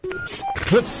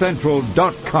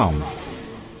CliffCentral.com.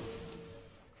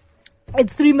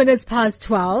 It's 3 minutes past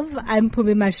 12. I'm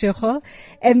Pumi Mashego,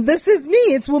 and this is me.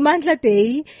 It's Womandla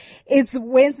Day. It's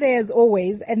Wednesday as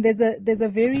always, and there's a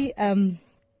very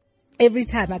every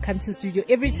time I come to the studio,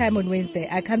 every time on Wednesday,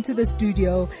 I come to the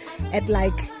studio at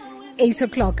like 8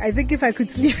 o'clock. I think if I could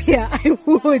sleep here, I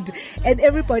would. And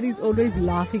everybody's always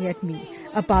laughing at me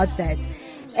about that.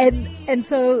 And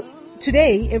so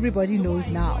today, everybody knows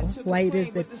now why it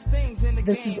is that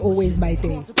this is always my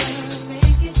day.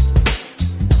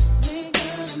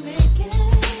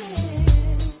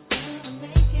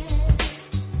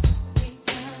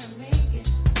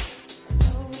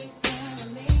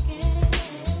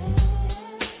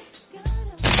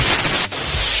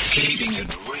 Keeping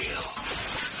it real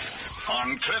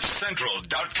on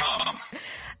CliffCentral.com.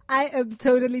 I am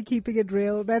totally keeping it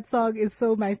real. That song is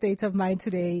so my state of mind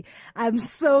today. I'm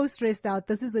so stressed out.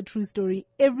 This is a true story.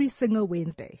 Every single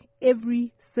Wednesday,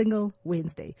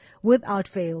 without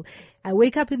fail, I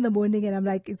wake up in the morning and I'm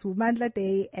like, it's Womandla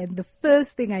Day. And the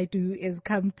first thing I do is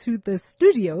come to the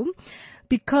studio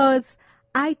because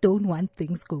I don't want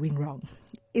things going wrong.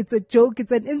 It's a joke.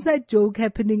 It's an inside joke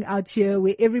happening out here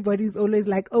where everybody's always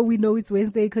like, oh, we know it's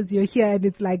Wednesday because you're here, and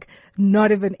it's like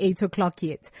not even 8 o'clock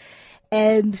yet.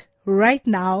 And right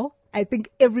now, I think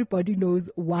everybody knows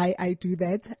why I do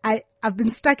that. I've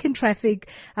been stuck in traffic.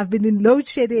 I've been in load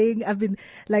shedding. I've been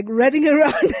like running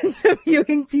around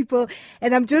interviewing people,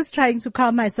 and I'm just trying to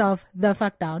calm myself the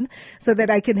fuck down so that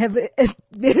I can have a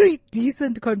very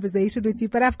decent conversation with you.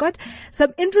 But I've got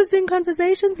some interesting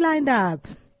conversations lined up.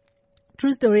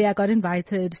 True story, I got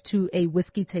invited to a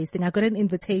whiskey tasting. I got an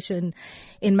invitation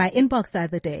in my inbox the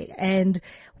other day, and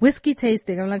whiskey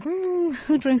tasting, I'm like,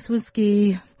 who drinks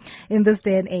whiskey in this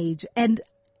day and age? And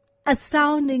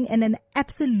astounding and an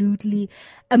absolutely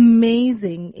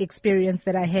amazing experience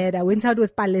that I had. I went out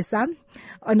with Palesa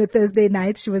on a Thursday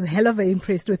night. She was hell of a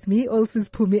impressed with me. Also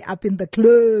put me up in the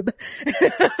club.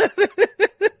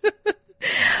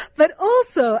 But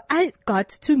also I got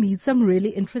to meet some really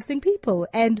interesting people,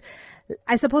 and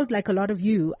I suppose like a lot of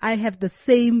you, I have the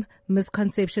same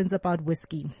misconceptions about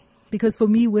whiskey. Because for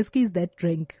me, whiskey is that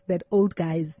drink that old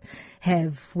guys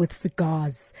have with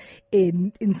cigars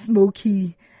in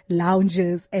smoky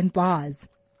lounges and bars.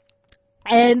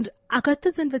 And I got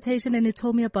this invitation and it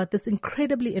told me about this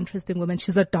incredibly interesting woman.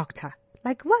 She's a doctor.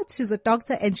 Like what? She's a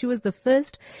doctor, and she was the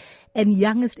first and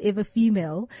youngest ever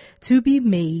female to be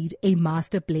made a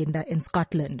master blender in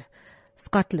Scotland,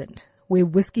 where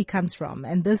whiskey comes from.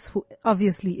 And this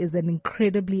obviously is an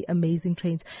incredibly amazing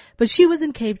trait. But she was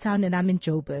in Cape Town and I'm in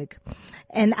Joburg.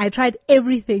 And I tried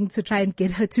everything to try and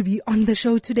get her to be on the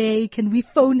show today. Can we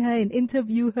phone her and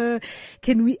interview her?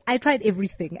 I tried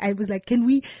everything. I was like, can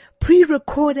we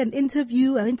pre-record an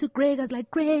interview? I went to Greg. I was like,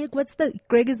 Greg is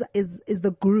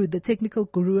the guru, the technical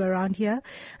guru around here.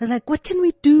 I was like, what can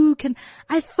we do? Can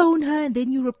I phone her and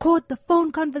then you record the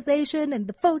phone conversation and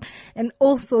the phone and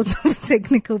all sorts of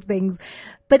technical things.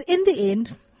 But in the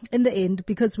end,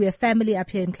 because we are family up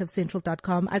here in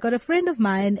CliffCentral.com, I got a friend of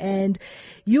mine, and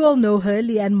you all know her,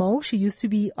 Leanne Mole. She used to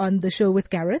be on the show with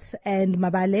Gareth and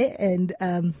Mabale and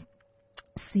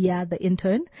Sia, the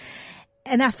intern.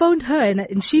 And I phoned her,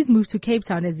 and she's moved to Cape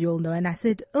Town, as you all know. And I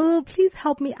said, oh, please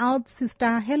help me out,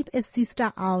 sister. Help a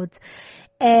sister out.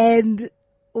 And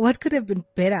what could have been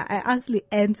better? I asked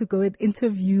Leanne to go and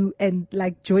interview and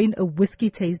like join a whiskey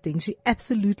tasting. She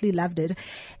absolutely loved it.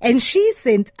 And she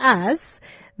sent us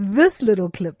this little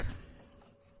clip.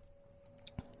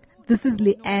 This is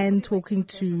Leanne talking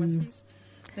to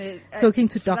Dr.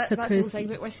 That's the Kirsty. thing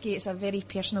about whiskey. It's a very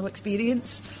personal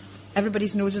experience.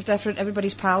 Everybody's nose is different.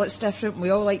 Everybody's palate's different. We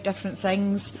all like different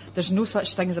things. There's no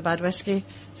such thing as a bad whiskey.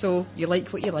 So you like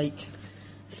what you like.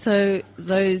 So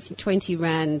those 20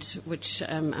 Rand, which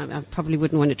I probably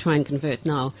wouldn't want to try and convert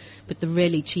now, but the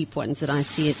really cheap ones that I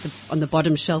see on the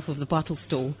bottom shelf of the bottle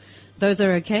store, those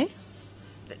are okay?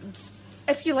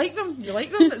 If you like them, you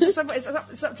like them. It's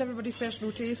up to everybody's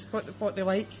personal taste, what they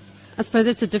like. I suppose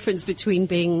it's a difference between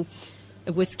being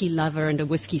a whiskey lover and a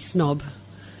whiskey snob.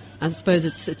 I suppose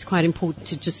it's quite important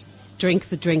to just drink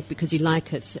the drink because you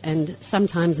like it and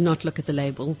sometimes not look at the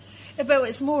label. Well,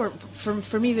 it's more,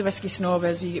 for me, the whiskey snob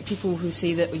is you get people who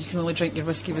say that you can only drink your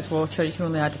whiskey with water, you can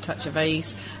only add a touch of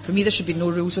ice. For me, there should be no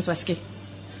rules with whiskey.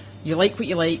 You like what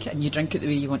you like and you drink it the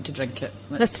way you want to drink it.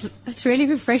 That's really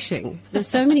refreshing. There's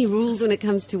so many rules when it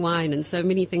comes to wine and so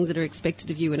many things that are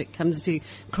expected of you when it comes to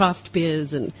craft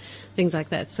beers and things like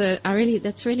that. So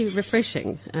that's really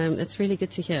refreshing. That's really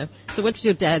good to hear. So what was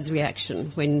your dad's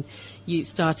reaction when you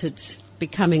started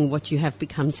becoming what you have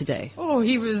become today? Oh,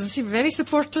 he was very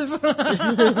supportive.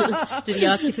 Did he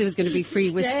ask if there was going to be free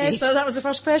whiskey? Yes, that was the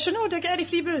first question. Oh, do I get any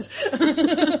free booze?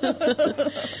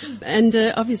 And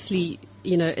obviously,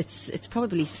 you know, it's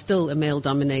probably still a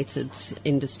male-dominated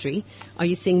industry. Are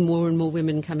you seeing more and more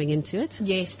women coming into it?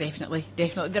 Yes, definitely.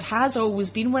 There has always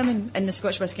been women in the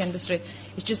Scotch whisky industry.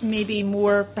 It's just maybe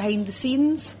more behind the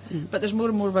scenes, but there's more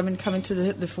and more women coming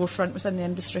to the forefront within the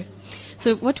industry.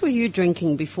 So what were you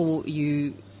drinking before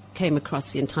you came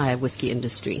across the entire whisky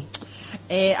industry?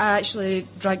 I actually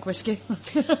drank whisky.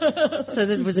 So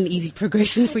that was an easy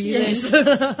progression for you Yes. then?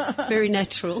 Very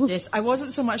natural. Yes, I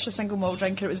wasn't so much a single malt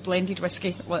drinker, it was blended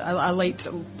whisky. I liked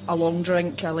a long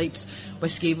drink, I liked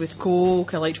whisky with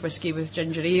Coke, I liked whisky with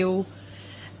ginger ale.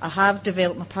 I have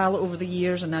developed my palate over the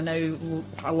years and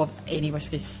I love any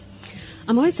whisky.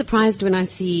 I'm always surprised when I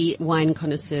see wine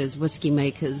connoisseurs, whisky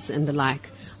makers and the like.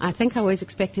 I think I always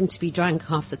expect them to be drunk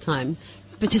half the time.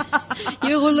 But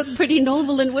you all look pretty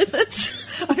normal and with it.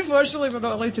 Unfortunately, we're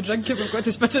not allowed to drink it. We've got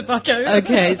to spit it back out.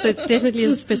 Okay, so it's definitely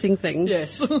a spitting thing.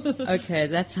 Yes. Okay,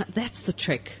 that's the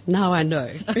trick. Now I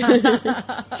know.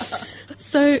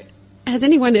 So, has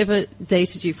anyone ever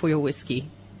dated you for your whiskey?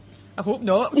 I hope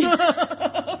not.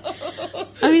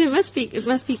 I mean, it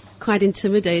must be quite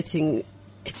intimidating.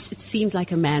 It seems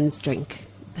like a man's drink.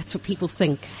 That's what people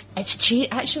think. It's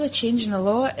actually changing a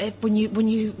lot. When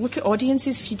you look at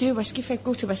audiences, if you do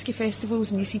go to whisky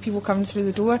festivals and you see people coming through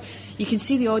the door, you can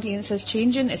see the audience is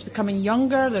changing. It's becoming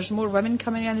younger. There's more women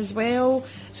coming in as well.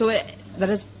 So there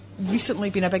has recently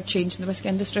been a big change in the whisky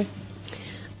industry.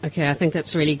 Okay, I think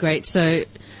that's really great. So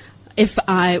if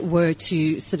I were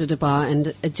to sit at a bar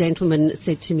and a gentleman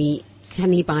said to me,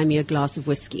 can he buy me a glass of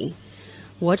whiskey?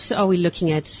 What are we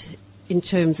looking at in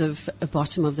terms of a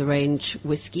bottom-of-the-range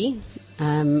whiskey?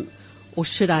 Or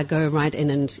should I go right in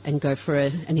and go for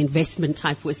an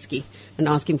investment-type whiskey and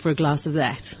ask him for a glass of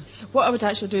that? What I would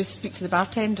actually do is speak to the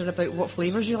bartender about what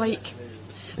flavours you like.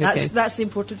 Okay. That's the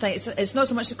important thing. It's not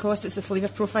so much the cost, it's the flavour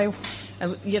profile.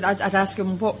 I'd ask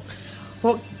him what...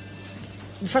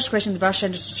 The first question the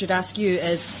bartender should ask you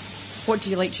is, what do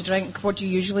you like to drink? What do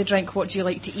you usually drink? What do you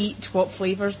like to eat? What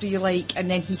flavours do you like?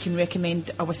 And then he can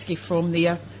recommend a whiskey from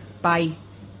there by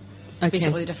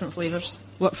basically different flavours.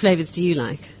 What flavours do you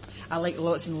like? I like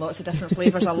lots and lots of different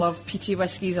flavours. I love peaty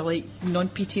whiskies. I like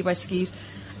non-peaty whiskies.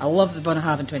 I love the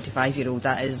Bunnahabhain 25-year-old.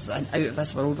 That is an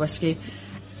out-of-this-world whiskey.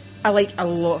 I like a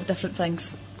lot of different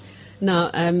things.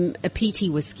 Now, a peaty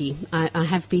whiskey. I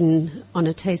have been on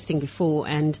a tasting before,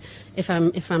 and if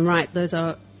I'm right, those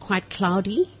are quite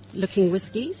cloudy-looking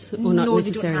whiskies, or not no,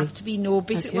 necessarily? they don't have to be. No,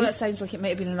 basically, Okay. that sounds like it might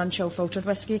have been an unchill filtered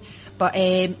whiskey, but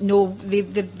no, they're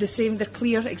the same. They're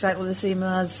clear, exactly the same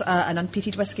as an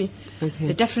unpeated whiskey. Okay.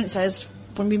 The difference is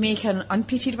when we make an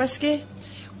unpeated whiskey,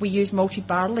 we use malted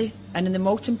barley, and in the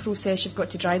malting process, you've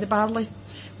got to dry the barley.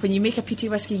 When you make a peaty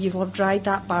whiskey, you'll have dried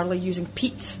that barley using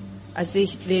peat as the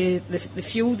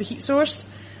fuel, the heat source,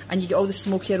 and you get all the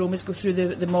smoky aromas go through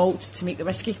the malt to make the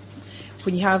whiskey.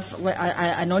 When you have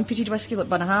a non-peated whiskey like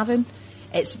Bunnahabhain,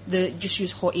 just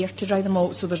use hot air to dry the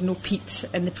malt, so there's no peat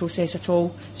in the process at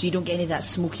all, so you don't get any of that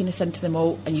smokiness into the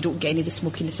malt, and you don't get any of the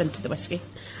smokiness into the whiskey.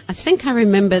 I think I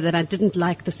remember that I didn't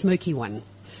like the smoky one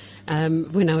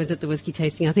when I was at the whiskey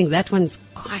tasting. I think that one's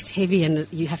quite heavy, and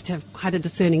you have to have quite a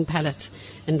discerning palate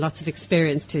and lots of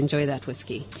experience to enjoy that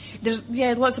whiskey. There's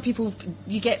lots of people.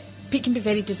 Peat can be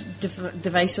very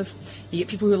divisive. You get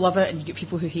people who love it, and you get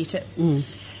people who hate it.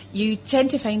 You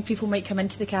tend to find people might come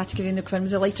into the category and they'll come in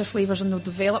with the lighter flavours and they'll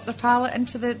develop their palate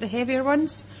into the heavier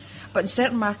ones. But in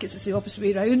certain markets, it's the opposite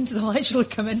way around. They'll actually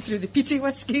come in through the peaty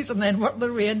whiskies and then work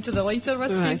their way into the lighter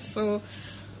whiskies. Right. So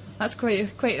that's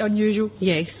quite unusual.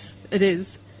 Yes, it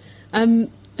is.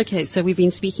 Okay, so we've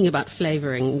been speaking about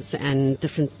flavourings and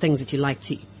different things that you like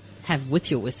to have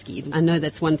with your whiskey. I know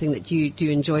that's one thing that you do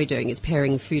enjoy doing, is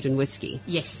pairing food and whiskey.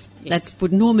 Yes. That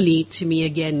would normally, to me,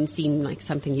 again, seem like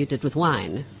something you did with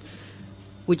wine.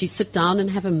 Would you sit down and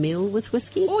have a meal with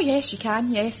whiskey? Oh yes, you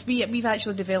can. Yes, we've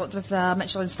actually developed with a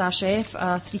Michelin star chef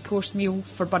a 3-course meal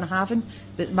for Bunnahabhain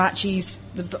that matches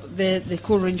the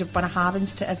core range of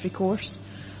Bunnahabhains to every course.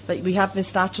 Like we have the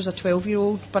starters, a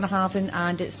 12-year-old Bunnahabhain,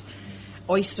 and it's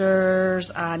oysters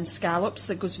and scallops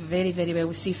that goes very, very well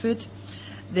with seafood.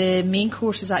 The main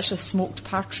course is actually smoked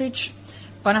partridge.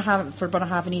 For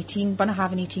Bunnahabhain 18,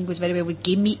 Bunnahabhain 18 goes very well with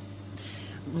game meat,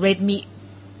 red meat.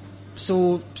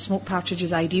 So smoked partridge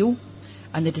is ideal.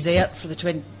 And the dessert for the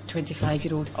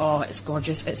 25-year-old, oh, it's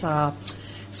gorgeous. It's a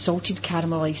salted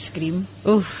caramel ice cream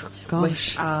Oh, gosh.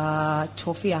 with a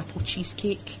toffee apple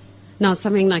cheesecake. Now,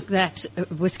 something like that,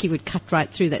 whiskey would cut right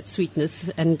through that sweetness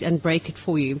and break it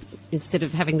for you, instead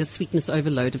of having the sweetness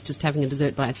overload of just having a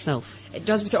dessert by itself. It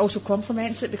does, but it also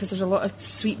complements it, because there's a lot of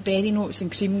sweet berry notes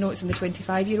and cream notes in the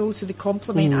 25-year-old, so they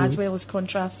complement as well as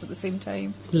contrast at the same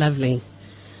time. Lovely.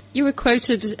 You were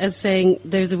quoted as saying,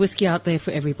 there's a whiskey out there for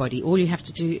everybody. All you have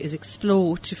to do is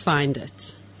explore to find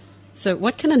it. So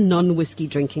what can a non-whiskey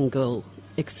drinking girl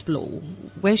explore?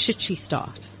 Where should she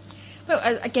start?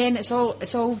 Well, again, it's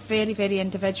all very, very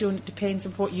individual, and it depends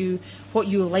on what you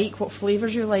like, what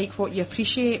flavours you like, what you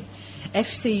appreciate.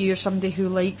 If, say, you're somebody who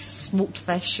likes smoked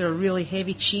fish or really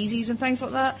heavy cheeses and things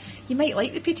like that, you might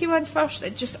like the peaty ones first.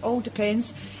 It just all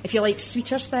depends. If you like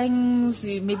sweeter things,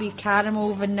 maybe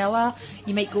caramel, vanilla,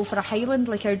 you might go for a Highland,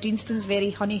 like our Deanston's, very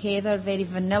honey heather, very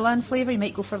vanilla in flavour. You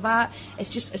might go for that.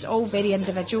 It's all very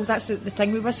individual. That's the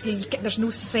thing with whiskey. There's no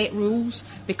set rules,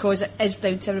 because it is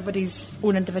down to everybody's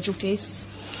own individual tastes.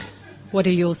 What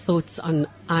are your thoughts on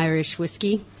Irish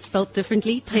whiskey? Spelt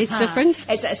differently, tastes different?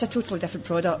 It's a totally different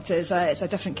product. It's a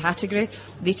different category.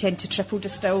 They tend to triple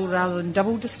distill rather than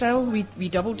double distill. We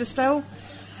double distill.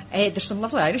 There's some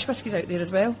lovely Irish whiskies out there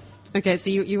as well. Okay, so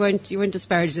you won't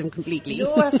disparage them completely.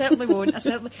 No, I certainly won't.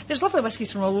 There's lovely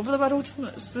whiskies from all over the world.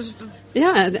 There's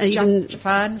even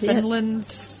Japan, Finland,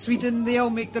 Sweden, they all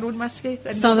make their own whiskey.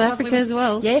 And South Africa as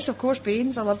well. Yes, of course,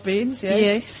 Baines. I love Baines,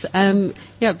 yes.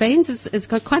 Baines has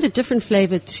got quite a different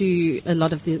flavour to a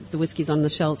lot of the whiskies on the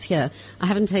shelves here. I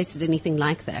haven't tasted anything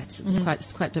like that.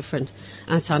 It's quite different.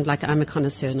 I sound like I'm a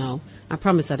connoisseur now. I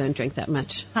promise I don't drink that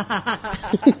much.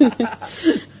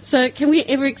 So can we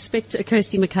ever expect a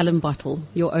Kirsty McCullum bottle,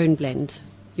 your own blend,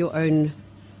 your own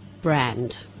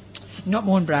brand? Not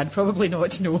my own brand, probably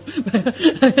not, no.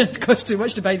 It costs too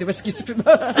much to buy the whiskies to put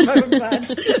my own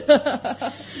brand.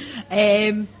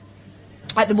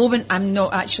 At the moment, I'm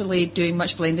not actually doing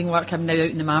much blending work. I'm now out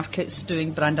in the markets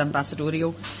doing brand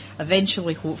ambassadorial.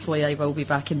 Eventually, hopefully, I will be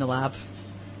back in the lab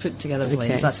putting together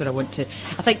blends. Okay. That's what I want to.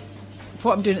 I think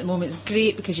what I'm doing at the moment is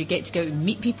great, because you get to go out and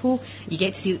meet people. You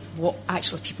get to see what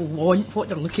actually people want, what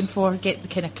they're looking for, get the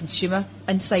kind of consumer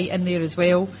insight in there as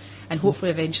well. And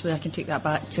hopefully, eventually, I can take that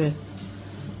back into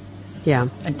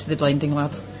the blending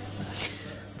lab.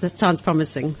 That sounds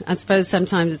promising. I suppose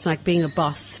sometimes it's like being a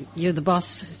boss. You're the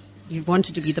boss. You've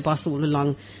wanted to be the boss all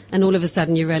along, and all of a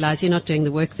sudden you realise you're not doing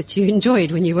the work that you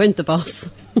enjoyed when you weren't the boss.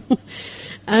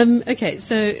 Okay,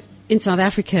 so in South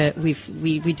Africa, we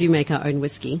do make our own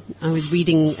whiskey. I was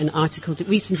reading an article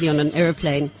recently on an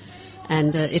aeroplane,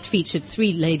 and it featured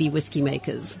 3 lady whiskey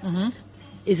makers. Mm-hmm.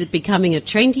 Is it becoming a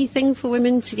trendy thing for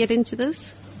women to get into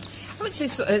this? I wouldn't say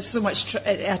it's so much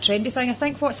a trendy thing. I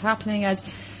think what's happening is,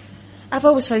 I've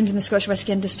always found in the Scottish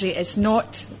whisky industry, it's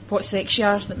not what sex you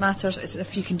are that matters, it's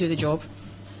if you can do the job.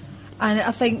 And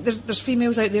I think there's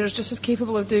females out there who's just as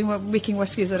capable of making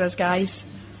whisky as there is guys.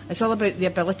 It's all about the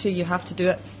ability, you have to do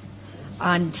it.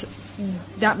 And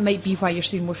that might be why you're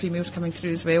seeing more females coming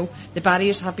through as well. The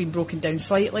barriers have been broken down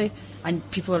slightly, and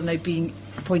people are now being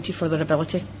appointed for their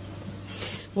ability.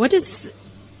 What is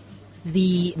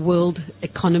the world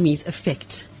economy's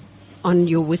effect on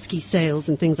your whiskey sales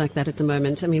and things like that at the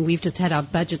moment? I mean, we've just had our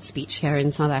budget speech here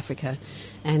in South Africa,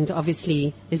 and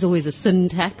obviously there's always a sin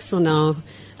tax on our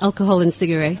alcohol and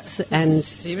cigarettes. And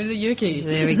same in the UK.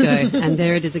 There we go. And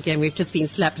there it is again. We've just been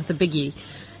slapped with a biggie.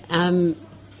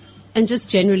 And just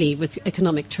generally with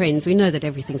economic trends, we know that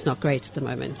everything's not great at the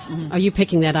moment. Mm-hmm. Are you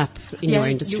picking that up in your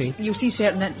industry? You'll see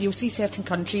certain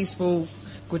countries will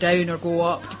go down or go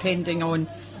up depending on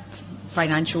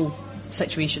financial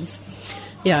situations.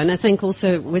 Yeah, and I think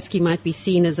also whiskey might be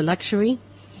seen as a luxury,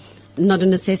 not a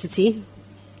necessity.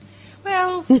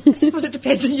 Well, I suppose it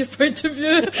depends on your point of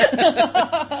view.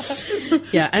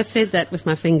 Yeah, I said that with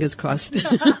my fingers crossed.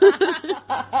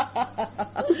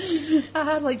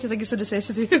 I'd like to think it's a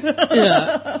necessity.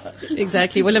 Yeah,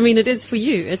 exactly. Well, I mean, it is for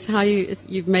you. It's how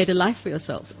you've made a life for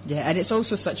yourself. Yeah, and it's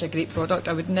also such a great product.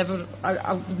 I would never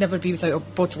be without a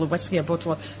bottle of whiskey, a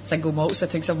bottle of single malt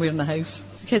sitting somewhere in the house.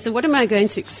 Okay, so what am I going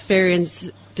to experience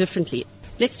differently?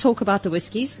 Let's talk about the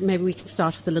whiskies. Maybe we can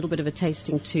start with a little bit of a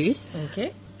tasting too.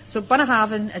 Okay. So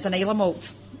Bunnahabhain is an Islay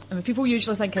malt. I mean, people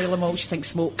usually think Islay malt, you think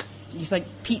smoke. You think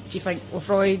peat, you think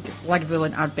Laphroaig,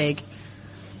 Lagavulin, Ardbeg.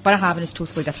 Bunnahabhain is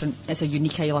totally different. It's a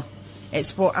unique Islay.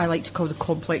 It's what I like to call the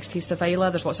complex taste of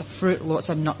Islay. There's lots of fruit, lots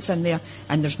of nuts in there,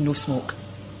 and there's no smoke.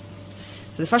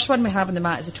 So the first one we have on the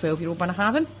mat is a 12-year-old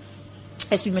Bunnahabhain.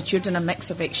 It's been matured in a mix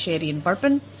of ex-sherry and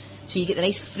bourbon. So you get the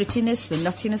nice fruitiness, the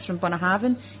nuttiness from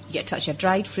Bunnahabhain. You get a touch of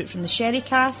dried fruit from the sherry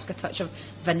cask, a touch of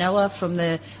vanilla from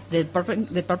the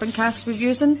bourbon cask we're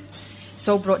using. It's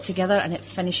all brought together, and it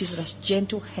finishes with this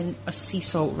gentle hint of sea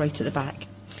salt right at the back.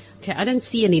 Okay, I don't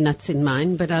see any nuts in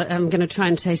mine, but I'm going to try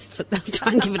and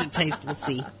try and give it a taste and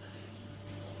see.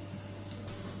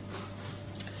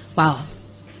 Wow.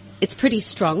 It's pretty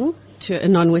strong to a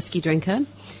non-whiskey drinker.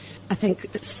 I think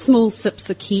small sips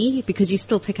are key because you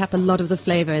still pick up a lot of the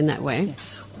flavour in that way.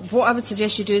 What I would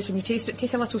suggest you do is when you taste it,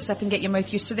 take a little sip and get your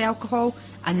mouth used to the alcohol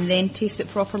and then taste it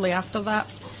properly after that.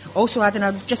 Also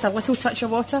adding just a little touch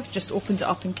of water just opens it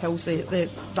up and kills that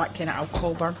kind of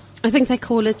alcohol burn. I think they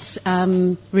call it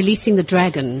releasing the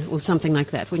dragon or something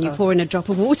like that when you pour in a drop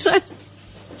of water.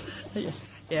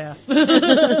 Yeah.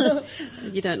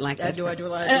 You don't like that? I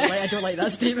don't like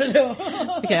that statement. No.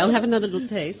 Okay, I'll have another little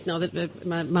taste now that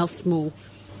my mouth's small.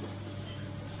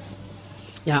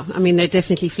 Yeah, I mean, there are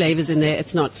definitely flavours in there.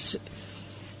 It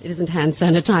isn't hand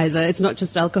sanitizer. It's not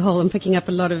just alcohol. I'm picking up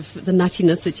a lot of the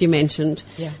nuttiness that you mentioned.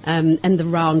 Yeah. And the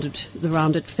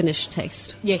rounded finished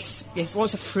taste. Yes.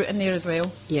 Lots of fruit in there as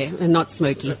well. Yeah, and not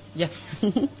smoky. Yeah.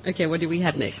 Okay, what do we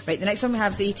have next? Right, the next one we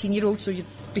have is the 18-year-old, so you're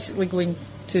basically going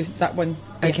to that one.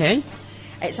 Okay.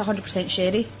 It's 100%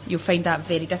 sherry. You'll find that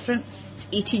very different. It's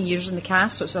 18 years in the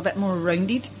cask, so it's a bit more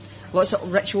rounded. Lots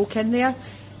of rich oak in there.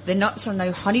 The nuts are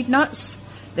now honeyed nuts.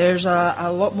 There's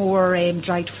a lot more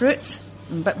dried fruit,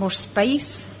 a bit more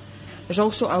spice. There's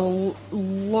also a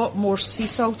lot more sea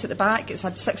salt at the back. It's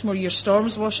had 6 more years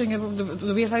storms washing over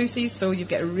the warehouses, so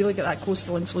you've really got that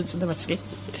coastal influence in the whisky.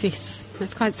 Jeez,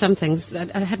 that's quite something.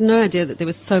 I had no idea that there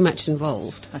was so much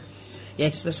involved.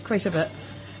 Yes, there's quite a bit.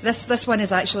 This one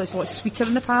is actually it's a lot sweeter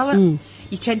in the palate.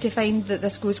 You tend to find that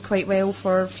this goes quite well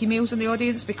for females in the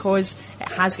audience because it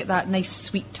has got that nice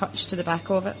sweet touch to the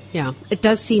back of it. Yeah, it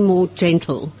does seem more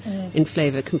gentle in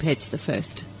flavour compared to the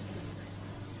first.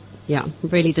 Yeah,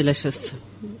 really delicious.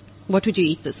 What would you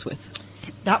eat this with?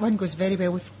 That one goes very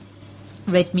well with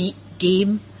red meat,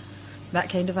 game, that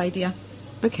kind of idea.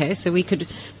 Okay, so we could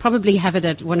probably have it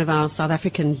at one of our South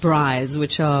African braais,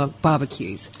 which are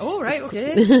barbecues. Oh, right,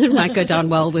 okay. It might go down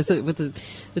well with a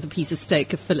piece of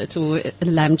steak, a fillet, or a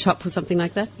lamb chop or something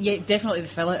like that. Yeah, definitely the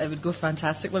fillet. It would go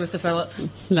fantastically with the fillet.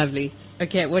 Lovely.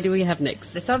 Okay, what do we have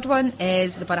next? The third one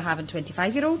is the Bunnahabhain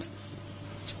 25-year-old.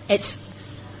 It's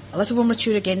a little more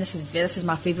mature again. This is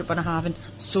my favourite Bunnahabhain.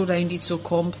 So rounded, so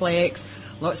complex.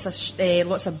 Lots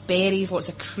of berries, lots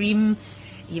of cream.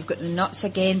 You've got the nuts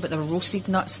again, but they're roasted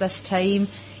nuts this time.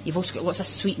 You've also got lots of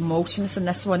sweet maltiness in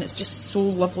this one. It's just so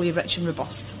lovely, rich and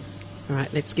robust. All right,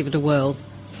 let's give it a whirl.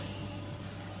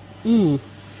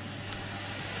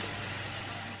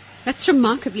 That's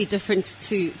remarkably different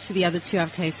to the other two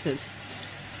I've tasted.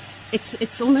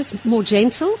 It's almost more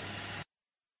gentle.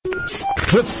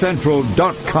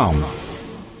 CliffCentral.com.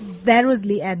 That was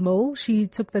Leanne Mole. She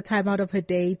took the time out of her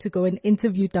day to go and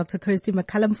interview Dr. Kirsty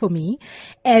McCallum for me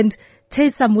and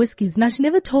taste some whiskies. Now, she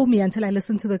never told me until I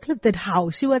listened to the clip that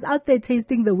how she was out there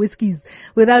tasting the whiskies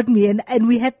without me. And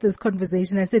we had this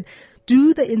conversation. I said,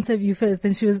 do the interview first.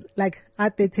 And she was like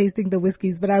out there tasting the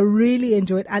whiskies, but I really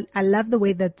enjoyed it. I love the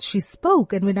way that she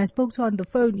spoke. And when I spoke to her on the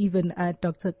phone, even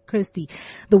Dr. Kirsty,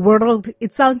 the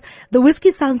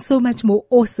whiskey sounds so much more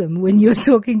awesome when you're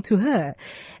talking to her.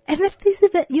 And at this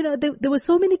event, there were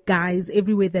so many guys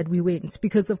everywhere that we went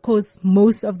because, of course,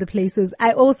 most of the places,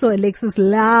 Alexis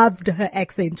loved her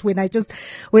accent when I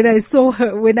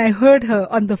heard her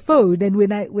on the phone and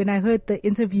when I heard the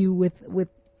interview with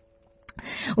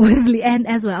Leanne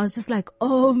as well. I was just like,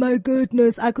 oh my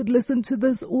goodness, I could listen to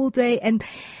this all day. And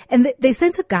they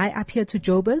sent a guy up here to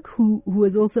Joburg who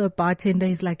is also a bartender.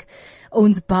 He's like,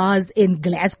 owns bars in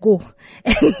Glasgow.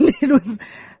 And it was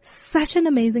such an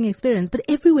amazing experience. But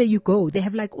everywhere you go, they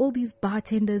have like all these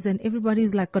bartenders and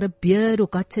everybody's like got a beard or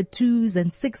got tattoos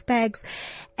and 6-packs.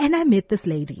 And I met this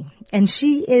lady and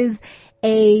she is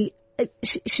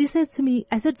she says to me,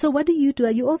 I said, so what do you do?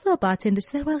 Are you also a bartender? She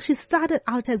said, well, she started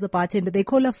out as a bartender. They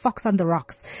call her Fox on the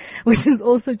Rocks, which is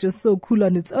also just so cool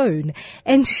on its own.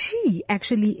 And she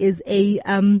actually is a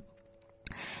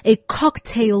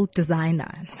cocktail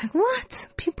designer. And it's like, what?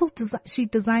 She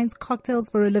designs cocktails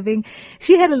for a living.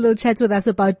 She had a little chat with us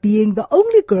about being the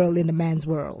only girl in a man's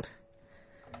world.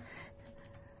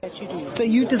 So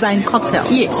you design cocktails?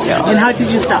 Yes, yeah. And how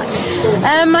did you start?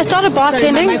 I started bartending.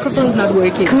 Sorry, my microphone's not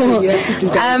working, cool. So you have to do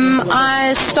that.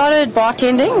 I started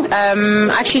bartending. I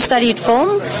actually studied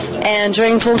film, and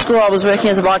during film school I was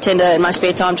working as a bartender in my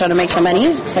spare time trying to make some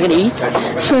money so I could eat.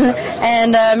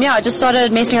 And I just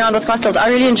started messing around with cocktails. I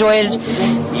really enjoyed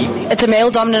it's a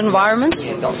male-dominant environment.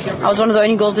 I was one of the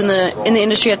only girls in the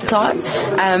industry at the time,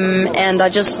 and I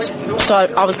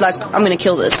was like, I'm going to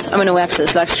kill this. I'm going to wax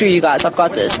this. Like, screw you guys, I've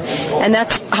got this. years. And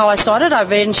that's how I started. I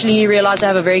eventually realized I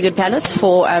have a very good palate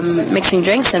for mixing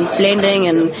drinks and blending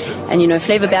and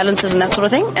flavor balances and that sort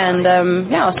of thing. And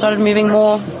I started moving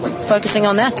more, focusing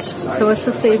on that. So what's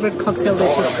the favorite cocktail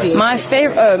that you create?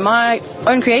 My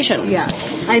own creation. Yeah.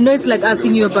 I know it's like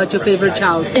asking you about your favorite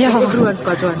child. Yeah. Everyone's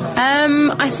got one.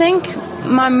 I think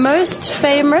my most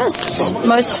favorite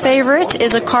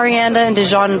is a coriander and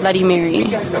Dijon Bloody Mary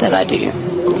that I do.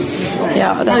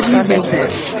 Yeah, that's my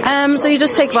favorite. So you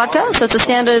just take vodka, so it's a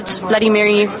standard Bloody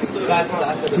Mary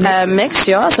mix,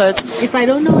 yeah. So it's if I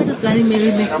don't know what a Bloody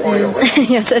Mary mix is,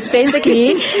 yes, it's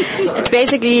basically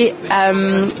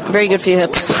very good for your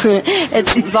hips.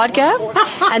 It's vodka,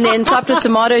 and then topped with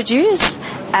tomato juice,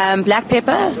 black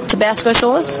pepper, Tabasco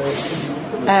sauce,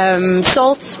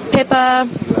 salt, pepper.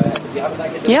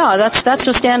 Yeah, that's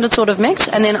your standard sort of mix.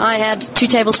 And then I add 2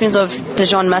 tablespoons of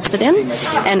Dijon mustard in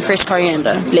and fresh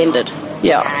coriander blended.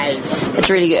 Yeah, it's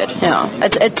really good. Yeah,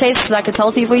 it tastes like it's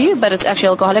healthy for you, but it's actually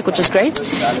alcoholic, which is great,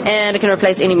 and it can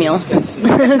replace any meal. So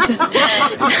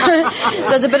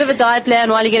it's a bit of a diet plan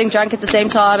while you're getting drunk at the same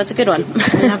time. It's a good one.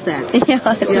 I love that.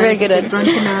 Yeah, it's a very good one. Drunk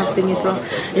enough, then you throw.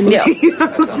 Yeah,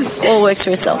 all works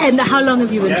for itself. And how long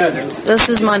have you been doing this? This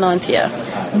is my 9th year.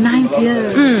 9th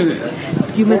year.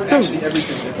 Do you miss film?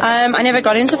 I never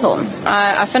got into film.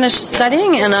 I finished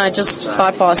studying and I just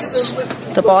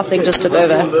bypassed the bar thing, just took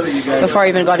over before I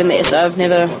even got in there. So I've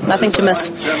nothing to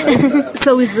miss.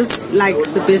 So is this like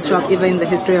the best job ever in the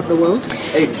history of the world?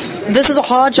 This is a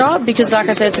hard job because, like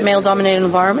I said, it's a male-dominated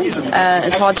environment.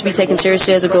 It's hard to be taken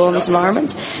seriously as a girl in this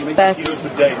environment. But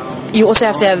you also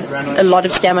have to have a lot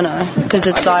of stamina because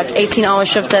it's like 18-hour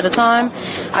shifts at a time.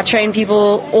 I train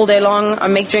people all day long. I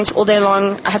make drinks all day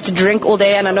long. I have to drink all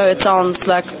day, and I know it sounds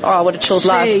like, oh, what a chilled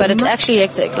life, but it's actually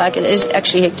hectic. Like, it is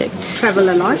actually hectic. Travel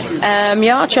a lot?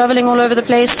 Yeah, traveling all over the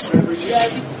place.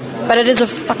 But it is a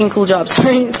fucking cool job.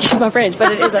 Sorry, excuse my French,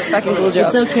 but it is a fucking cool job.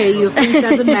 It's okay. Your French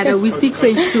doesn't matter. We speak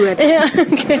French too. Yeah,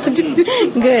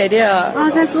 good, yeah.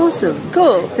 Oh, that's awesome.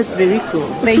 Cool. That's very cool.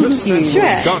 Thank you.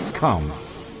 Sure.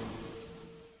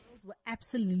 Were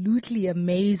absolutely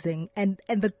amazing, and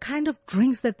the kind of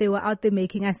drinks that they were out there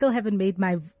making. I still haven't made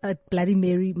my Bloody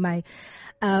Mary, my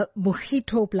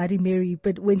mojito Bloody Mary,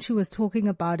 but when she was talking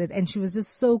about it, and she was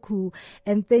just so cool.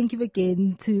 And thank you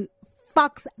again to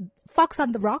Fox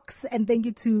on the Rocks, and thank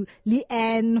you to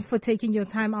Leanne for taking your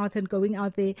time out and going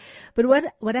out there. But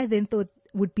what I then thought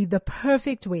would be the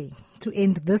perfect way to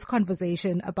end this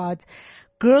conversation about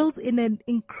girls in an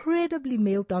incredibly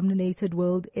male-dominated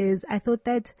world is, I thought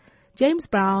that James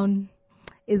Brown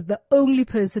is the only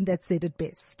person that said it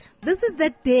best. This is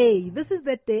that day.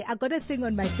 I got a thing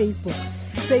on my Facebook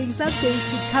saying some days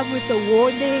should come with a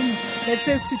warning that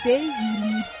says today you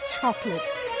need chocolate.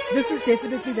 This is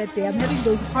definitely that day. I'm having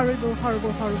those horrible,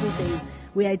 horrible, horrible days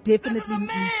where I definitely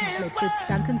need chocolate. But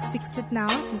Duncan's fixed it now.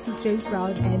 This is James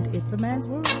Brown, and it's a man's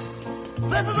world.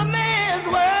 This is a man's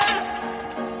world.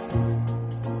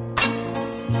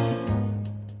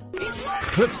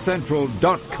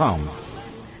 CliffCentral.com.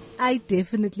 I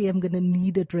definitely am going to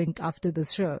need a drink after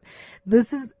this show.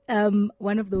 This is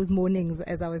one of those mornings,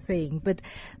 as I was saying. But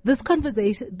this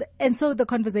conversation, and so the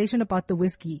conversation about the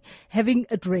whiskey, having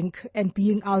a drink and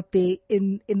being out there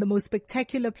in the most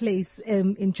spectacular place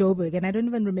in Joburg, and I don't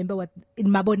even remember in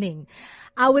Maboneng.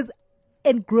 I was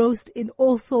engrossed in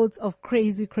all sorts of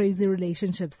crazy, crazy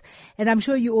relationships. And I'm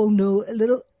sure you all know a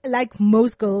little, like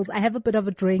most girls, I have a bit of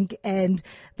a drink and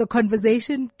the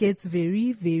conversation gets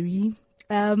very, very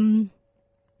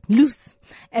loose,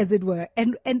 as it were.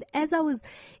 And as I was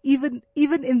even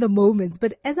in the moments,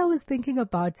 but as I was thinking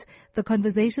about the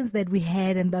conversations that we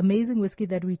had and the amazing whiskey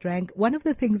that we drank, one of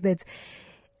the things that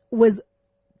was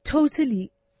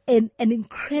totally an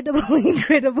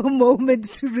incredible moment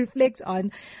to reflect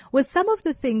on was some of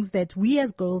the things that we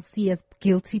as girls see as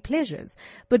guilty pleasures,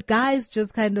 but guys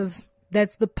just kind of,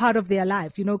 that's the part of their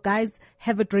life. You know, guys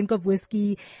have a drink of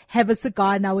whiskey, have a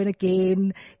cigar now and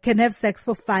again, can have sex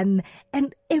for fun.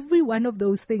 And every one of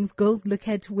those things girls look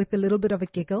at with a little bit of a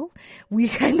giggle. We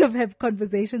kind of have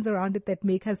conversations around it that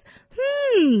make us,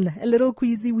 a little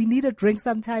queasy. We need a drink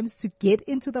sometimes to get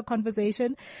into the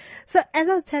conversation. So as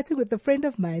I was chatting with a friend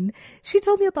of mine, she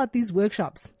told me about these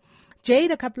workshops.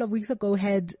 Jade a couple of weeks ago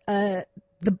had,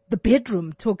 the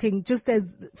bedroom talking just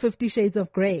as 50 Shades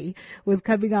of Grey was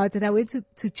coming out, and I went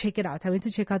to check it out. I went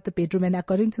to check out the bedroom, and I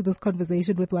got into this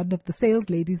conversation with one of the sales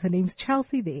ladies. Her name's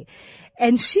Chelsea there.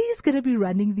 And she's going to be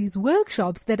running these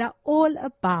workshops that are all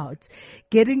about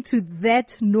getting to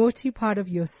that naughty part of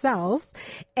yourself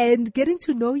and getting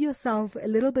to know yourself a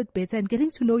little bit better and getting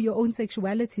to know your own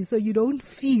sexuality so you don't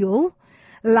feel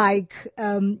like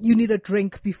you need a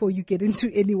drink before you get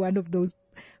into any one of those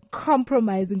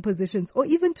compromising positions or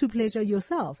even to pleasure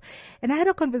yourself. And I had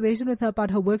a conversation with her about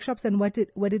her workshops and what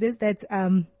it is that,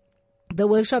 the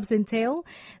workshops entail.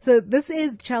 So this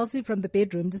is Chelsea from the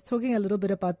bedroom, just talking a little bit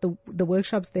about the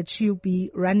workshops that she'll be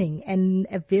running, and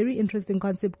a very interesting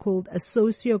concept called a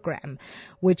sociogram,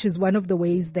 which is one of the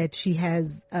ways that she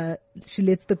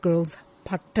lets the girls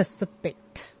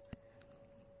participate.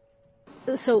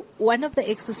 So one of the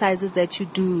exercises that you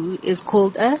do is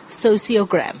called a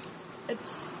sociogram.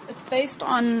 It's based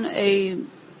on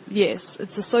Yes,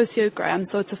 it's a sociogram,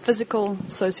 so it's a physical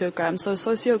sociogram. So a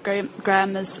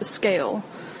sociogram is a scale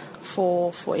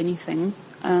for anything.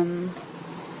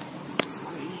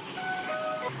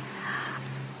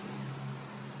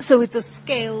 So it's a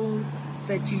scale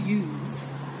that you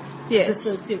use. Yes.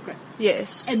 The sociogram.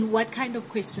 Yes. And what kind of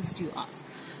questions do you ask?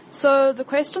 So the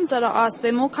questions that are asked,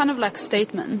 they're more kind of like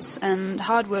statements, and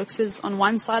how it works is on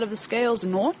one side of the scale is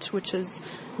 0, which is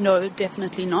no,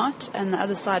 definitely not, and the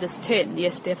other side is 10,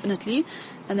 yes, definitely,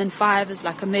 and then 5 is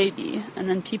like a maybe, and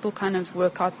then people kind of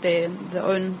work out their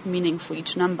own meaning for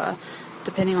each number,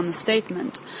 depending on the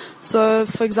statement. So,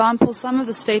 for example, some of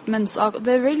the statements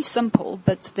they're really simple,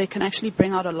 but they can actually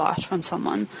bring out a lot from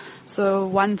someone. So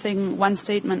one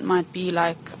statement might be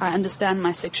like, I understand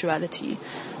my sexuality.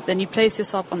 Then you place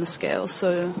yourself on the scale.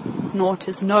 So 0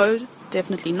 is no,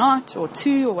 definitely not, or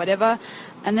 2 or whatever.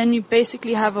 And then you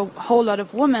basically have a whole lot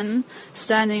of women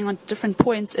standing on different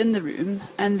points in the room.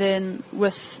 And then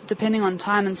depending on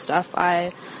time and stuff,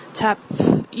 I tap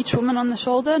each woman on the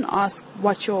shoulder and ask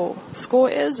what your score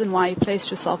is and why you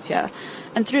placed yourself here.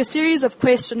 And through a series of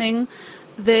questioning,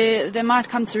 they might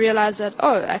come to realize that,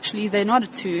 actually they're not a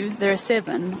 2, they're a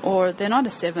 7, or they're not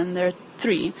a 7, they're a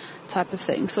 3 type of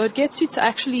thing. So it gets you to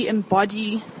actually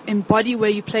embody where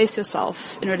you place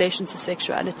yourself in relation to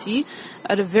sexuality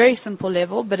at a very simple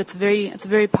level, but it's a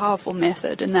very powerful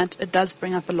method in that it does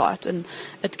bring up a lot, and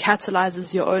it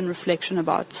catalyzes your own reflection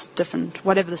about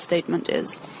whatever the statement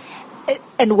is.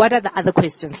 And what are the other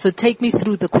questions? So take me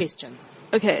through the questions.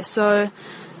 Okay, so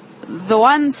the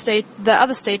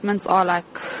other statements are like,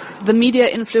 the media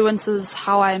influences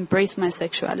how I embrace my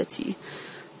sexuality.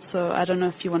 So I don't know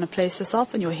if you want to place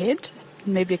yourself in your head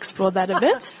and maybe explore that a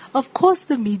bit. Of course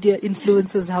the media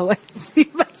influences how I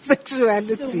see my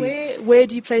sexuality. So where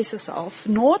do you place yourself?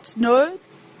 0? No?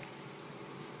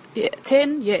 Yeah,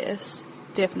 10? Yes,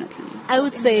 definitely. I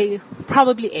would say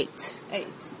probably 8. 8.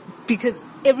 Because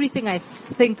everything I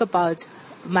think about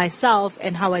myself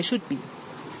and how I should be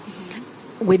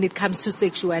when it comes to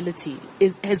sexuality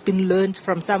has been learned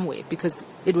from somewhere, because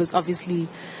it was obviously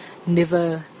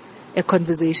never a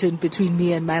conversation between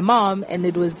me and my mom, and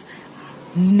it was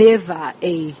never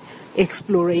a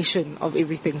exploration of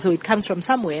everything. So it comes from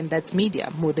somewhere, and that's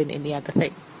media more than any other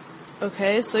thing.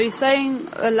 Okay, so you're saying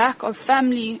a lack of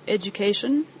family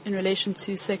education in relation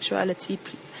to sexuality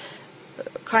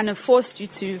kind of forced you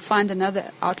to find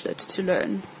another outlet to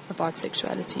learn about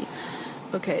sexuality.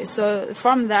 Okay, so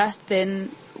from that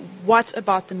then, what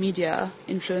about the media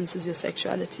influences your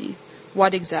sexuality?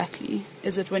 What exactly?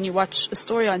 Is it when you watch a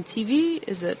story on TV?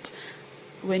 Is it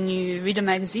when you read a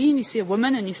magazine, you see a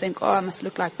woman and you think, I must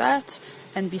look like that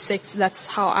and be sexy, that's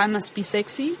how I must be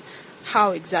sexy?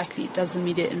 How exactly does the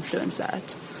media influence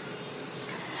that?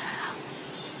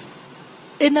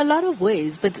 In a lot of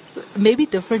ways, but maybe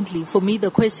differently. For me, the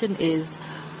question is,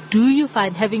 do you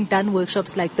find, having done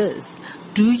workshops like this,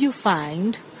 do you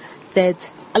find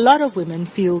that a lot of women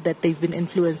feel that they've been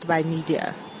influenced by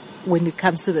media when it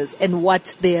comes to this, and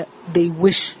what they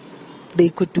wish they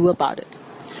could do about it?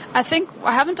 I think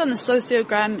I haven't done the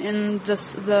sociogram in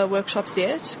the workshops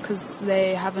yet, because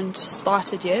they haven't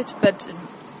started yet, but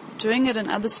doing it in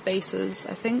other spaces,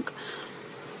 I think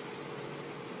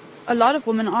a lot of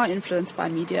women are influenced by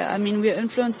media. I mean, we're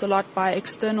influenced a lot by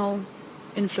external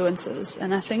influences,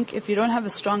 and I think if you don't have a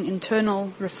strong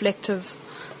internal reflective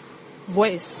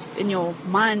voice in your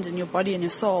mind and your body and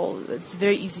your soul, it's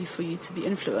very easy for you to be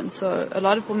influenced. So a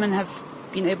lot of women have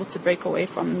been able to break away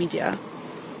from media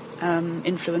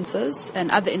influences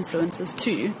and other influences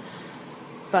too.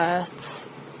 But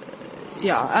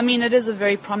yeah, I mean, it is a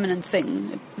very prominent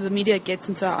thing. The media gets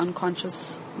into our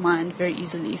unconscious mind very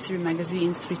easily through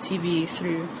magazines, through TV,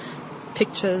 through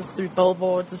pictures, through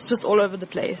billboards. It's just all over the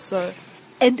place. So.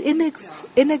 And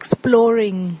in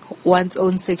exploring one's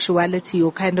own sexuality,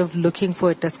 or kind of looking for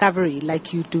a discovery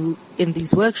like you do in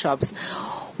these workshops,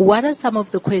 what are some of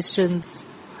the questions,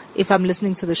 if I'm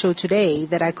listening to the show today,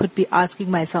 that I could be asking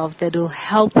myself that will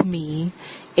help me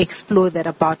explore that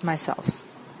about myself?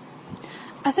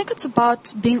 I think it's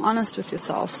about being honest with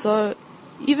yourself. So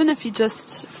even if you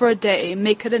just, for a day,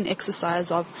 make it an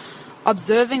exercise of,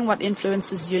 observing what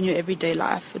influences you in your everyday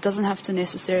life. It doesn't have to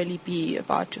necessarily be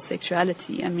about your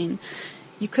sexuality. I mean,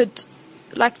 you could,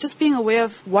 like, just being aware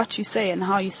of what you say and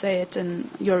how you say it and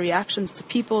your reactions to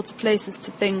people, to places,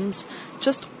 to things.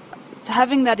 Just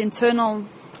having that internal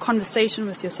conversation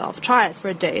with yourself. Try it for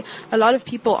a day. A lot of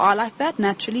people are like that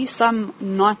naturally, some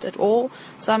not at all,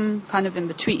 some kind of in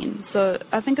between. So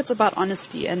I think it's about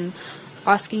honesty and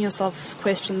asking yourself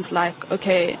questions like,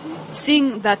 okay,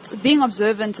 seeing that, being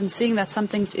observant and seeing that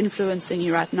something's influencing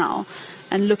you right now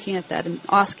and looking at that and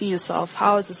asking yourself,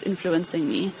 how is this influencing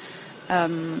me?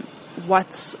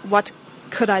 What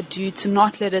could I do to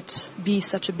not let it be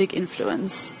such a big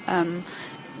influence?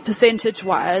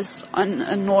 Percentage-wise, on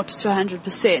a 0 to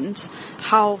 100%,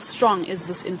 how strong is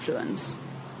this influence?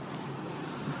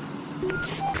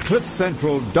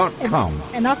 CliffCentral.com.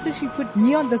 And after she put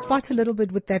me on the spot a little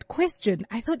bit with that question,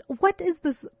 I thought, what is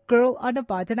this girl on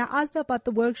about? And I asked her about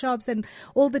the workshops and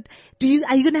all that.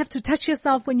 Are you going to have to touch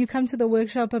yourself when you come to the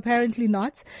workshop? Apparently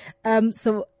not.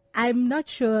 So I'm not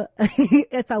sure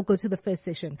if I'll go to the first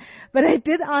session, but I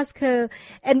did ask her,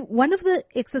 and one of the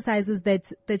exercises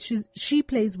that she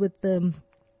plays with the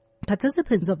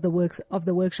participants of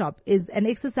the workshop is an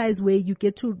exercise where you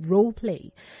get to role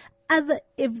play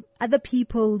other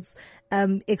people's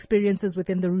experiences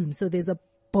within the room. So there's a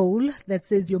poll that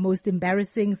says your most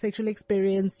embarrassing sexual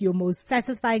experience, your most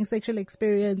satisfying sexual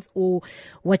experience, or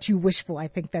what you wish for. I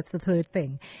think that's the third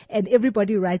thing. And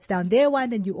everybody writes down their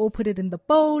one and you all put it in the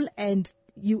bowl and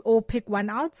you all pick one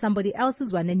out, somebody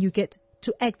else's one, and you get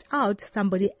to act out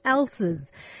somebody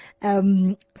else's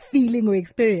feeling or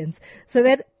experience. So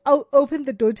that opened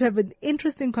the door to have an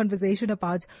interesting conversation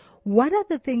about what are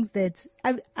the things that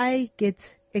I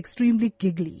get extremely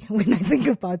giggly when I think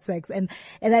about sex. And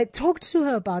I talked to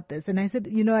her about this and I said,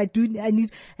 I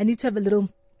need to have a little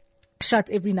shot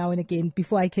every now and again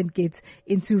before I can get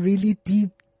into really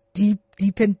deep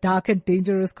and dark and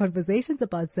dangerous conversations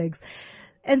about sex.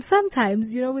 And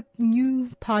sometimes, with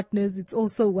new partners, it's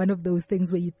also one of those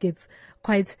things where it gets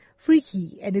quite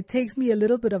freaky and it takes me a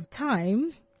little bit of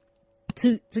time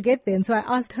to get there. And so I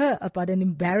asked her about an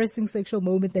embarrassing sexual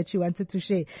moment that she wanted to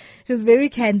share. She was very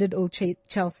candid, old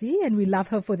Chelsea, and we love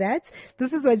her for that.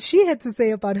 This is what she had to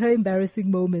say about her embarrassing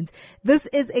moment. This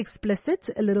is explicit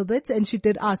a little bit, and she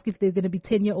did ask if they're going to be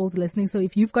 10-year-olds listening. So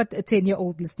if you've got a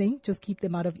 10-year-old listening, just keep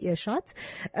them out of earshot.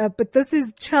 But this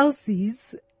is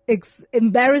Chelsea's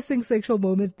embarrassing sexual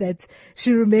moment that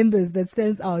she remembers that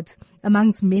stands out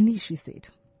amongst many, she said.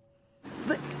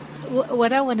 But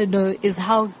what I want to know is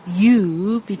how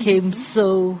you became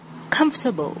so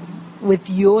comfortable with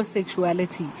your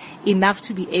sexuality enough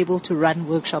to be able to run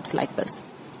workshops like this.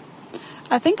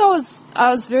 I think I was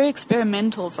very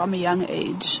experimental from a young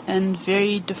age and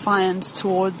very defiant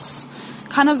towards,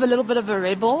 kind of a little bit of a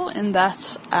rebel in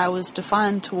that I was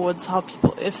defiant towards how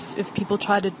people, if people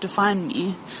try to define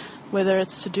me, whether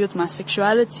it's to do with my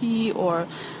sexuality or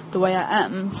the way I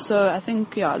am. So I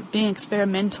think, being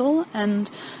experimental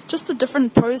and just the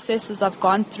different processes I've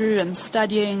gone through and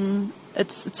studying,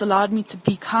 it's allowed me to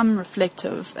become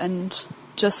reflective and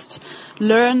just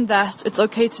learn that it's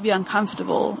okay to be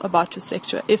uncomfortable about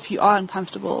your if you are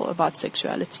uncomfortable about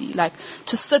sexuality, like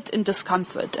to sit in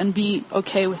discomfort and be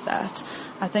okay with that.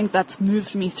 I think that's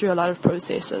moved me through a lot of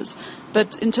processes.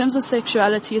 But in terms of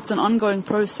sexuality, it's an ongoing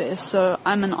process. So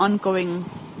I'm an ongoing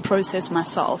process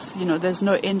myself. There's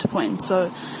no end point.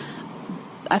 So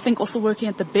I think also working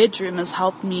at the bedroom has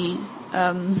helped me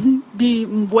be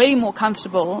way more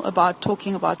comfortable about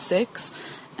talking about sex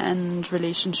and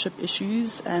relationship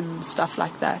issues and stuff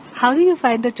like that. How do you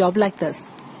find a job like this?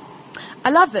 I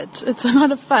love it. It's a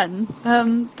lot of fun.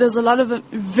 There's a lot of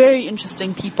very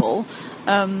interesting people.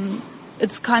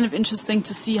 It's kind of interesting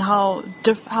to see how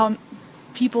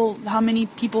many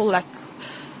people like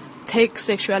take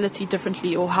sexuality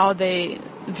differently or how they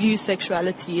view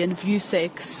sexuality and view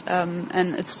sex.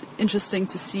 And it's interesting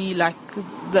to see like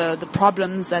the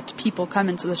problems that people come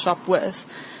into the shop with.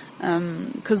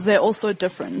 Because they're also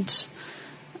different.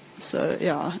 So,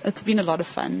 it's been a lot of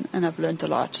fun, and I've learned a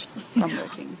lot from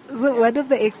working. So one of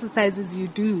the exercises you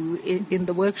do in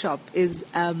the workshop is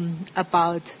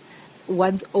about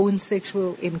one's own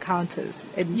sexual encounters.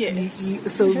 And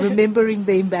yes. So remembering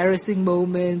the embarrassing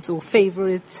moments or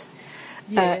favorite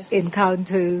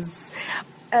encounters.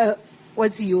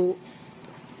 What's your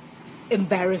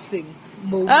embarrassing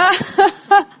moment?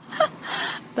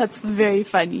 That's very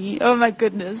funny. Oh my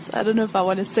goodness. I don't know if I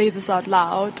want to say this out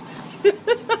loud.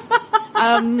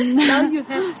 Now you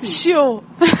have to. Sure.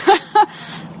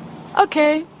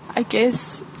 Okay. I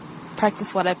guess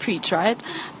practice what I preach, right?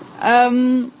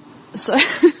 So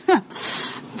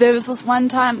there was this one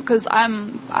time, because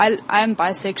I'm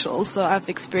bisexual, so I've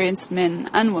experienced men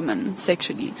and women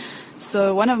sexually.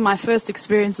 So one of my first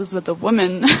experiences with a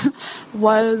woman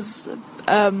was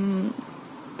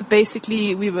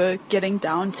basically we were getting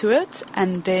down to it,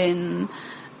 and then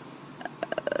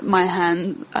my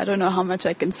hand, I don't know how much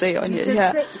I can say on here.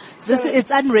 Yeah.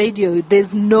 It's on radio.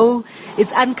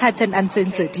 It's uncut and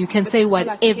uncensored. You can say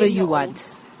whatever you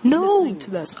want. No. Listening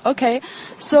to this. Okay.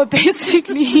 So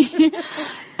basically,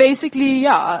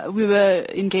 yeah, we were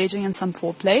engaging in some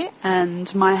foreplay,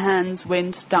 and my hands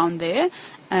went down there,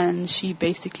 and she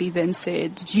basically then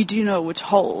said, "You do know which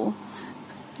hole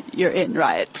you're in,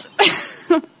 right?"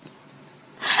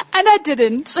 And I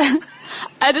didn't.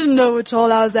 I didn't know which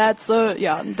hole I was at, so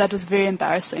yeah, that was very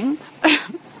embarrassing.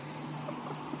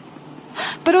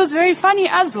 But it was very funny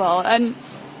as well, and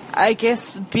I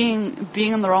guess being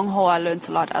in the wrong hole, I learned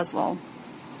a lot as well.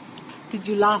 Did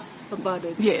you laugh about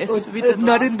it? Yes, we did.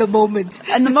 Not laugh. In the moment.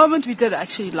 In the moment, we did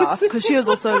actually laugh, because she was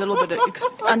also a little bit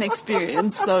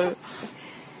unexperienced. So,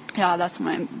 yeah, that's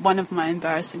one of my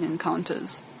embarrassing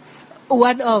encounters.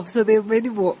 So there are many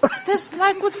more. There's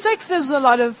like with sex, there's a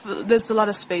lot of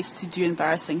space to do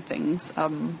embarrassing things.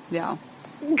 Yeah,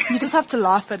 you just have to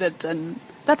laugh at it, and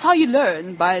that's how you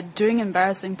learn, by doing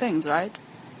embarrassing things, right?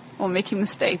 Or making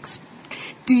mistakes.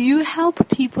 Do you help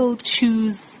people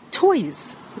choose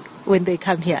toys when they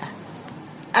come here?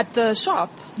 At the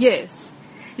shop, yes.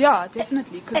 Yeah,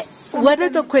 definitely. What are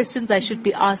the questions I should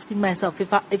be asking myself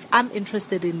if I'm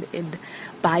interested in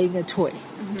buying a toy?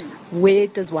 Mm-hmm. Where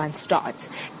does one start?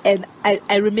 And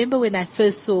I remember when I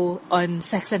first saw on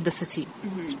Sex and the City,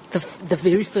 mm-hmm. the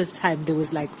very first time there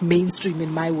was like mainstream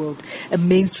in my world, a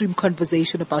mainstream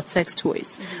conversation about sex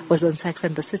toys mm-hmm. was on Sex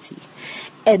and the City.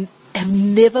 And I've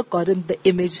never gotten the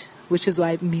image, which is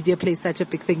why media plays such a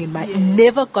big thing in my,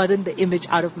 never gotten the image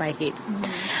out of my head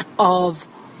mm-hmm. of,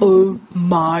 oh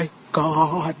my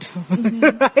God,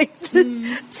 mm-hmm. right?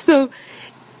 Mm-hmm. So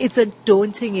it's a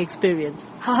daunting experience.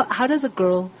 How does a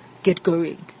girl get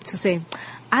going to say,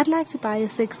 I'd like to buy a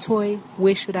sex toy,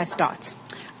 where should I start?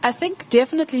 I think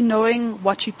definitely knowing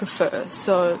what you prefer.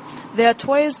 So there are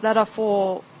toys that are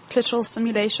for clitoral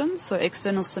stimulation, so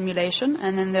external stimulation,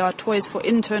 and then there are toys for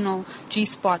internal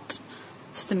G-spot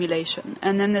stimulation,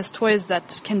 and then there's toys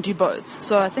that can do both.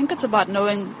 So I think it's about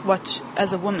knowing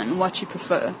as a woman, what you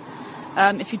prefer.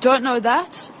 If you don't know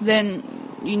that, then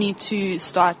you need to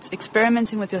start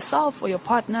experimenting with yourself or your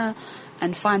partner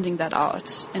and finding that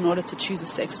out in order to choose a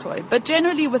sex toy. But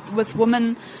generally with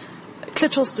women,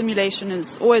 clitoral stimulation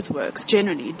always works,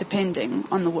 generally, depending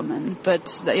on the woman.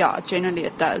 But generally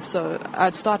it does. So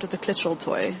I'd start with a clitoral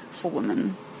toy for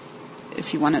women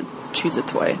if you want to choose a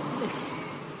toy.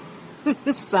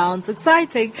 Sounds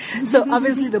exciting. So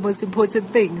obviously the most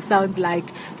important thing sounds like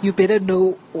you better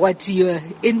know what you're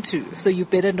into. So you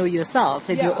better know yourself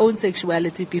and your own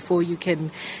sexuality before you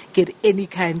can get any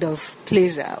kind of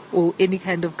pleasure or any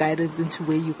kind of guidance into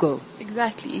where you go.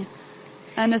 Exactly.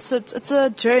 And it's a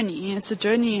journey. It's a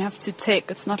journey you have to take.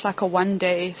 It's not like a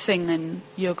one-day thing and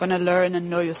you're going to learn and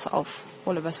know yourself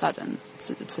all of a sudden.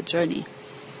 It's a journey.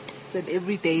 An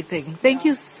everyday thing. Thank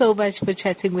you so much for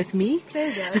chatting with me.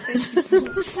 Pleasure. Thank you.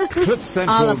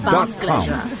 CliffCentral.com.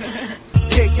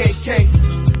 KKK,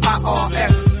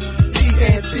 IRS,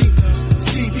 TNT,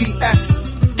 CBS,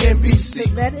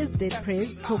 NBC. That is Dead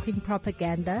Prez talking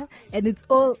propaganda, and it's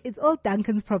all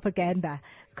Duncan's propaganda.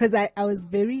 Because I was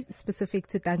very specific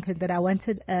to Duncan that I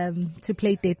wanted to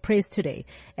play Dead Prez today,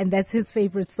 and that's his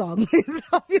favorite song. It's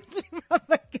obviously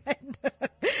propaganda.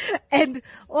 And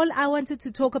all I wanted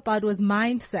to talk about was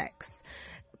mind sex,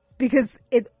 because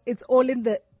it's all in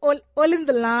the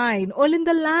line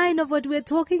of what we're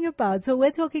talking about. So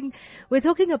we're talking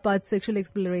about sexual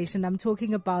exploration. I'm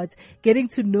talking about getting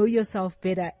to know yourself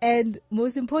better, and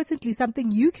most importantly,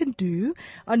 something you can do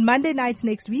on Monday nights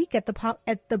next week at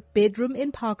the Bedroom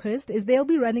in Parkhurst is they'll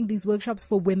be running these workshops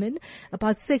for women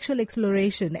about sexual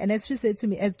exploration. And as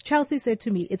Chelsea said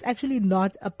to me, it's actually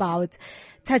not about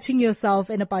touching yourself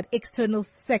and about external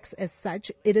sex as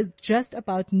such. It is just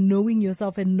about knowing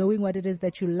yourself and knowing what it is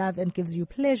that you love and gives you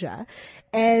pleasure.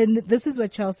 And this is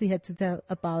what Chelsea had to tell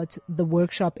about the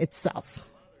workshop itself.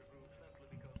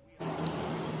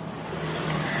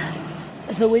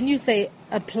 So when you say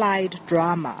applied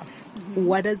drama,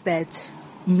 what does that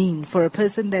mean for a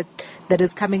person that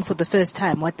is coming for the first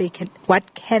time?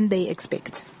 What can they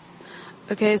expect?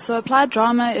 Okay, so applied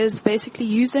drama is basically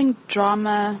using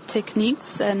drama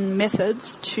techniques and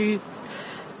methods to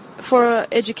for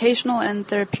educational and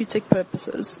therapeutic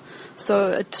purposes.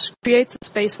 So it creates a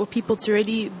space for people to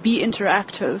really be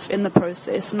interactive in the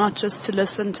process, not just to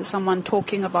listen to someone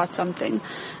talking about something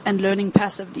and learning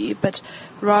passively, but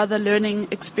rather learning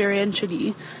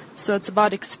experientially. So it's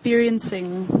about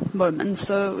experiencing moments.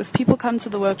 So if people come to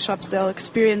the workshops, they'll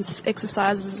experience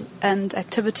exercises and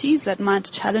activities that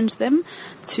might challenge them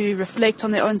to reflect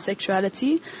on their own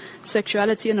sexuality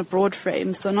in a broad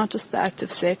frame. So not just the act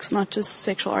of sex, not just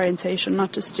sexual orientation,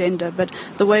 not just gender, but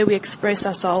the way we express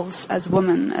ourselves as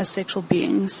women, as sexual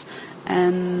beings.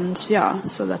 And yeah,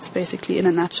 so that's basically in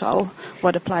a nutshell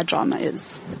what applied drama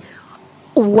is.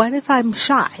 What if I'm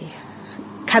shy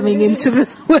coming into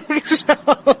this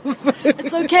workshop?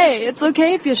 It's okay. It's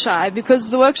okay if you're shy, because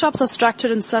the workshops are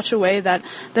structured in such a way that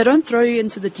they don't throw you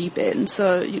into the deep end.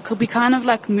 So you could be kind of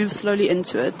like move slowly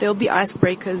into it. There'll be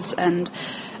icebreakers, and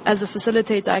as a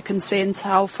facilitator, I can sense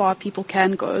how far people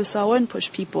can go. So I won't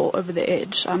push people over the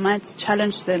edge. I might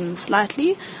challenge them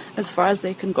slightly as far as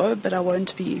they can go, but I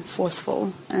won't be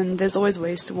forceful. And there's always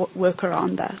ways to work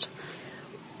around that.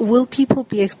 Will people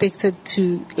be expected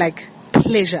to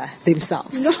pleasure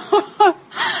themselves? No,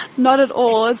 not at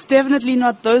all. It's definitely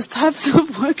not those types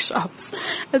of workshops.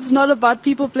 It's not about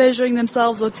people pleasuring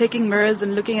themselves or taking mirrors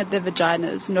and looking at their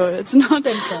vaginas. No, it's not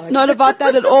about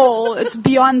that at all. It's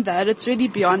beyond that. It's really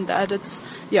beyond that. It's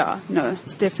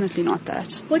definitely not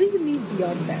that. What do you mean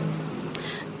beyond that?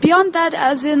 Beyond that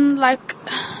as in I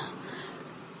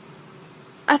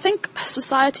think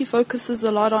society focuses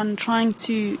a lot on trying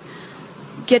to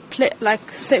get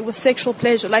with sexual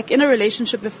pleasure. Like in a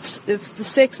relationship, if the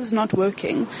sex is not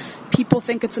working, people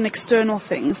think it's an external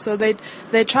thing. So they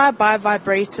try to buy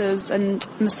vibrators and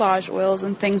massage oils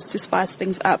and things to spice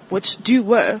things up, which do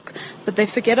work, but they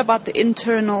forget about the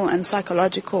internal and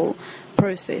psychological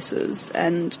processes,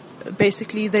 and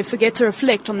basically they forget to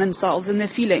reflect on themselves and their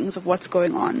feelings of what's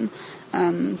going on,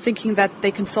 thinking that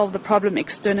they can solve the problem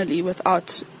externally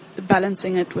without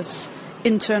balancing it with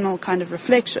internal kind of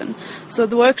reflection. So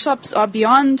the workshops are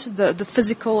beyond the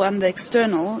physical and the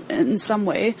external in some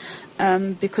way,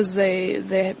 because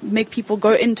they make people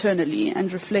go internally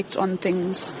and reflect on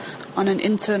things on an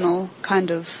internal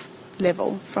kind of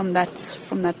level from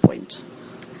that point.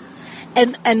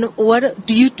 And what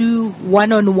do you do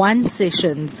one-on-one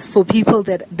sessions for people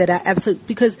that are absolute?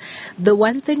 Because the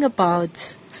one thing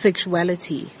about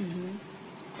sexuality,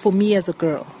 for me as a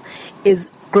girl, is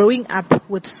growing up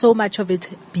with so much of it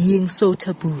being so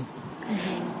taboo.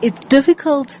 It's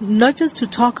difficult not just to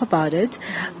talk about it,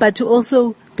 but to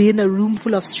also be in a room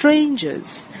full of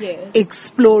strangers,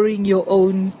 exploring your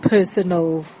own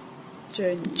personal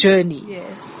journey.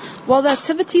 Yes. Well, the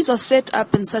activities are set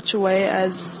up in such a way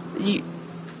as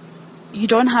you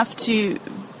don't have to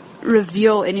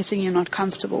reveal anything you're not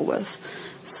comfortable with.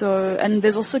 So, and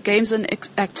there's also games and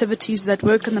activities that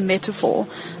work in the metaphor.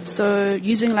 So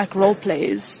using role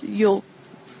plays, you're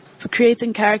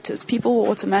creating characters. People will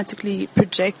automatically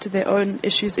project their own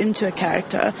issues into a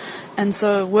character. And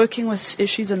so working with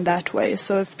issues in that way.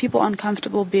 So if people aren't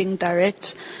comfortable being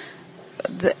direct,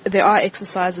 there are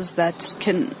exercises that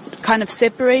can kind of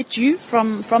separate you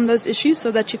from those issues,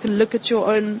 so that you can look at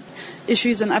your own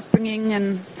issues and upbringing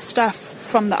and stuff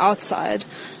from the outside.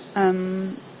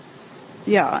 And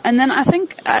then I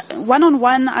think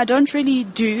one-on-one I don't really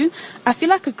do. I feel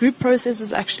like a group process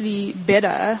is actually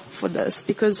better for this,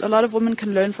 because a lot of women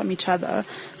can learn from each other.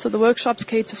 So the workshops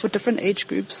cater for different age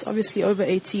groups, obviously over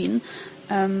 18.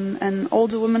 And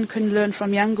older women can learn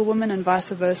from younger women and vice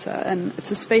versa. And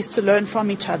it's a space to learn from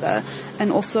each other,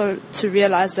 and also to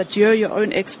realize that you're your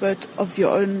own expert of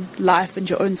your own life and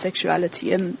your own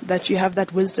sexuality, and that you have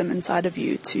that wisdom inside of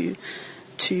you to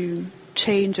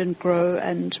change and grow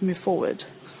and move forward.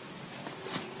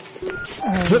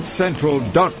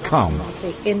 CliffCentral.com.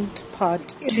 End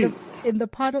part two.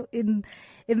 In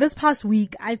this past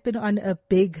week, I've been on a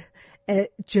big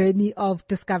journey of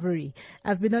discovery.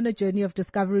 I've been on a journey of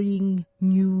discovering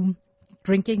new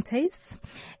drinking tastes,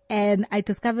 and I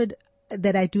discovered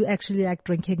that I do actually like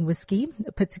drinking whiskey,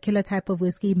 a particular type of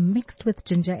whiskey mixed with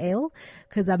ginger ale,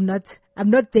 because I'm not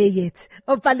there yet.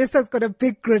 Oh, Palisa's got a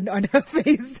big grin on her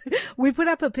face. We put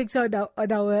up a picture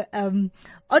on our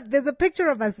there's a picture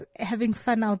of us having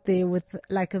fun out there with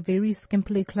a very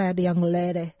skimpily clad young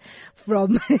lady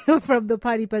from the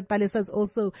party, but Palisa's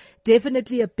also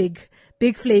definitely a big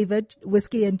flavored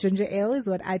whiskey and ginger ale is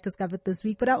what I discovered this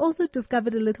week. But I also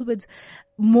discovered a little bit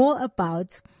more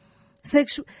about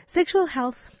sexual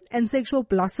health and sexual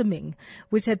blossoming,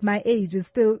 which at my age is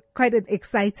still quite an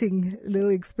exciting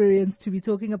little experience to be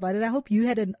talking about. And I hope you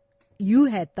had an you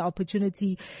had the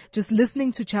opportunity just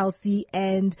listening to Chelsea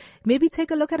and maybe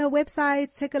take a look at her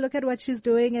website, take a look at what she's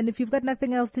doing. And if you've got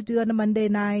nothing else to do on a Monday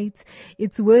night,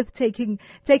 it's worth taking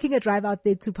a drive out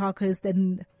there to Parkhurst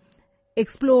and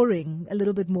exploring a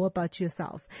little bit more about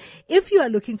yourself. If you are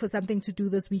looking for something to do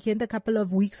this weekend, a couple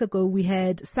of weeks ago, we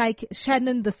had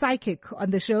Shannon the Psychic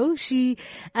on the show.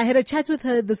 I had a chat with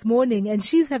her this morning, and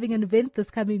she's having an event this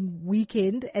coming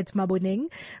weekend at Maboneng.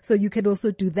 So you can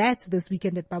also do that this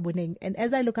weekend at Maboneng. And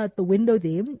as I look out the window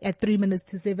there at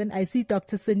 7:03, I see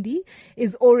Dr. Cindy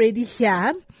is already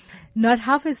here, not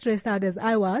half as stressed out as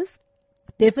I was.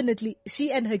 Definitely,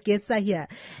 she and her guests are here.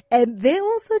 And they're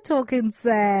also talking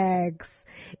sex.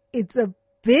 It's a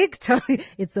big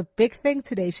thing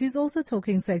today. She's also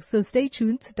talking sex. So stay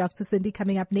tuned. Dr. Cindy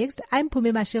coming up next. I'm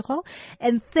Pume Mashego.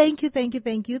 And thank you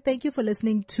for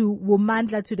listening to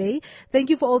Womandla today. Thank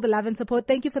you for all the love and support.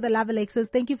 Thank you for the love, Alexis.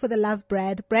 Thank you for the love,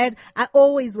 Brad. Brad, I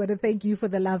always want to thank you for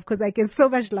the love because I get so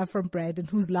much love from Brad, and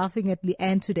who's laughing at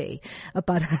Leanne today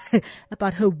about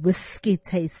her whiskey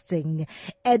tasting.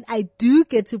 And I do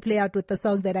get to play out with the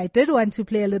song that I did want to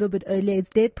play a little bit earlier. It's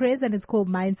Dead Prez and it's called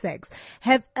Mind Sex.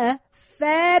 Have a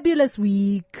fabulous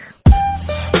week.